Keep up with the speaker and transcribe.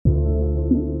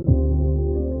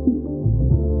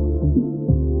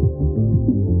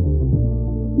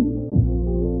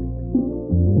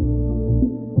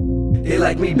They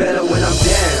like me better when I'm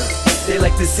down. They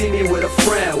like to see me with a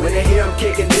frown. When they hear I'm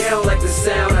kicking down like the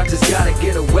sound, I just gotta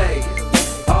get away.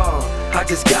 I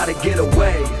just gotta get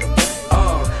away.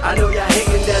 I know y'all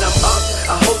hating that I'm up.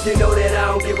 I hope you know that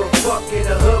I don't give a fuck in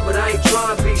the hood, but I ain't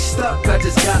trying to be stuck. I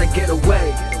just gotta get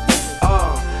away.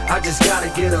 I just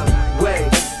gotta get away.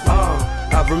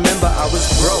 I remember I was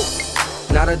broke,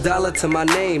 not a dollar to my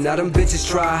name. Now them bitches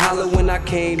try holler when I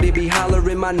came. They be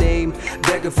hollering my name,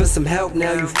 begging for some help.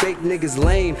 Now you fake niggas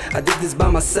lame. I did this by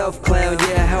myself, clown.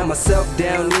 Yeah, I held myself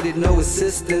down, needed no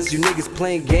assistance. You niggas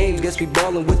playing games, guess we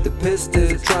ballin' with the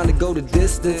Pistons. Trying to go the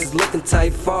distance, it's looking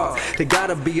tight far. There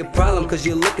gotta be a problem, cause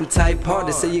you're looking tight hard.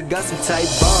 They say you got some tight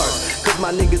bars, cause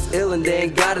my niggas ill and they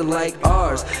ain't got it like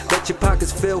ours. Bet your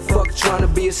pockets fill, fuck trying to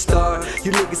be a star.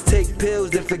 You niggas take pills,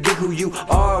 then forget who you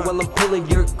are. While I'm pulling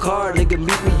your car, nigga,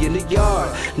 meet me in the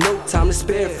yard. No time to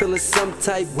spare, feeling some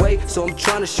type way, so I'm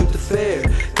trying to shoot the fair.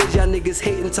 Cause y'all niggas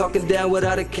hating, talking down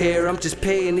without a care. I'm just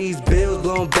paying these bills,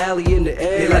 blowing Bally in the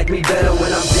air. They like me better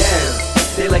when I'm down.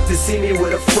 They like to see me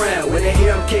with a frown. When they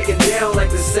hear I'm kicking down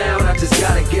like the sound, I just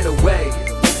gotta get away.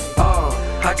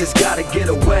 I just gotta get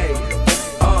away.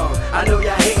 I know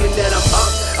y'all hating that I'm up.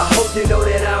 I hope you know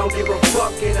that I don't give a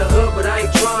fuck in the hood, but I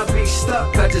ain't trying to be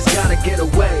stuck. I just gotta get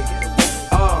away.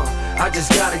 I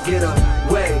just gotta get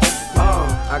away.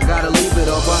 I gotta leave it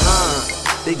all behind.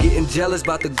 They getting jealous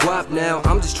about the guap now.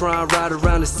 I'm just trying to ride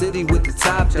around the city with the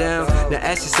top down. Now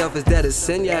ask yourself, is that a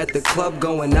sin? You at the club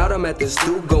going out, I'm at the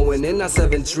stool going in. Not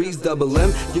 7 trees, double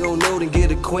M. You don't know, then get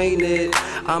acquainted.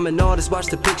 I'm an artist, watch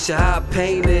the picture how I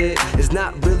paint it. It's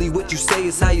not really what you say,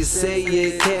 it's how you say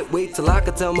it. Can't wait till I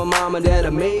can tell my mama that I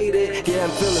made it. Yeah,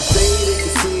 I'm feeling faded, you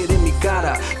see it in me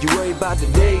cara. You worry about the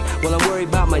day, while I worry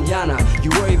about mañana. You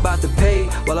worry about the pay,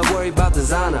 while I worry about the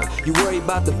zana. You worry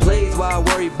about the plays, while I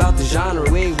worry about the genre.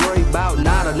 We ain't worried about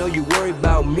nada, know you worry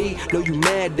about me. Know you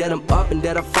mad that I'm up and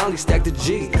that I finally stacked the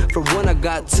G. From 1 I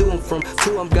got 2, and from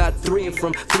 2 I'm got 3, and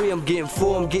from 3 I'm getting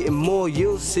 4, I'm getting more,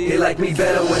 you'll see. They like me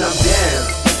better when I'm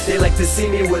down. They like to see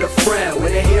me with a frown.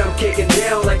 When they hear I'm kicking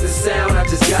down like the sound, I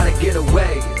just gotta get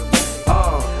away.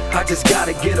 I just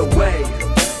gotta get away.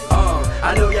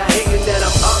 I know y'all hating that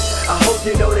I'm up. I hope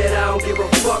you know that I don't give a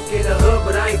fuck in the hood,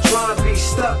 but I ain't trying to be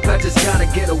stuck. I just gotta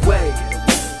get away.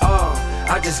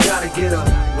 I just gotta get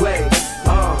away. I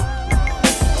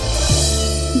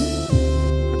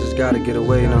just gotta get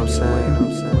away, you know what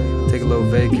I'm saying? Take a little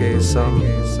vacay or something.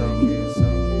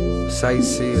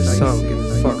 Sightsee or something. Get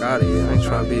the fuck out of here. I ain't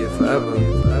trying to be here forever.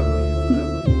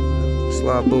 There's a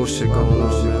lot of bullshit going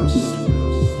on, man.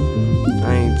 I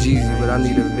ain't Jeezy, but I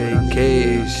need a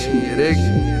vacation. You dig?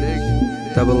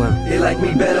 Double M. They like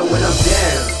me better when I'm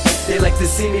down. They like to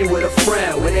see me with a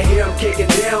frown. When they hear I'm kicking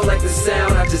down like the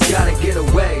sound, I just gotta get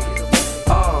away.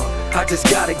 I just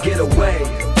gotta get away.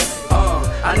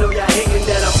 I know y'all hating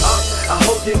that I'm up. I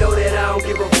hope you know that I don't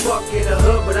give a fuck in the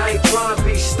hood, but I ain't trying to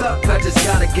be stuck. I just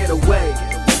gotta get away.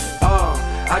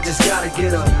 I just gotta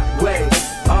get away.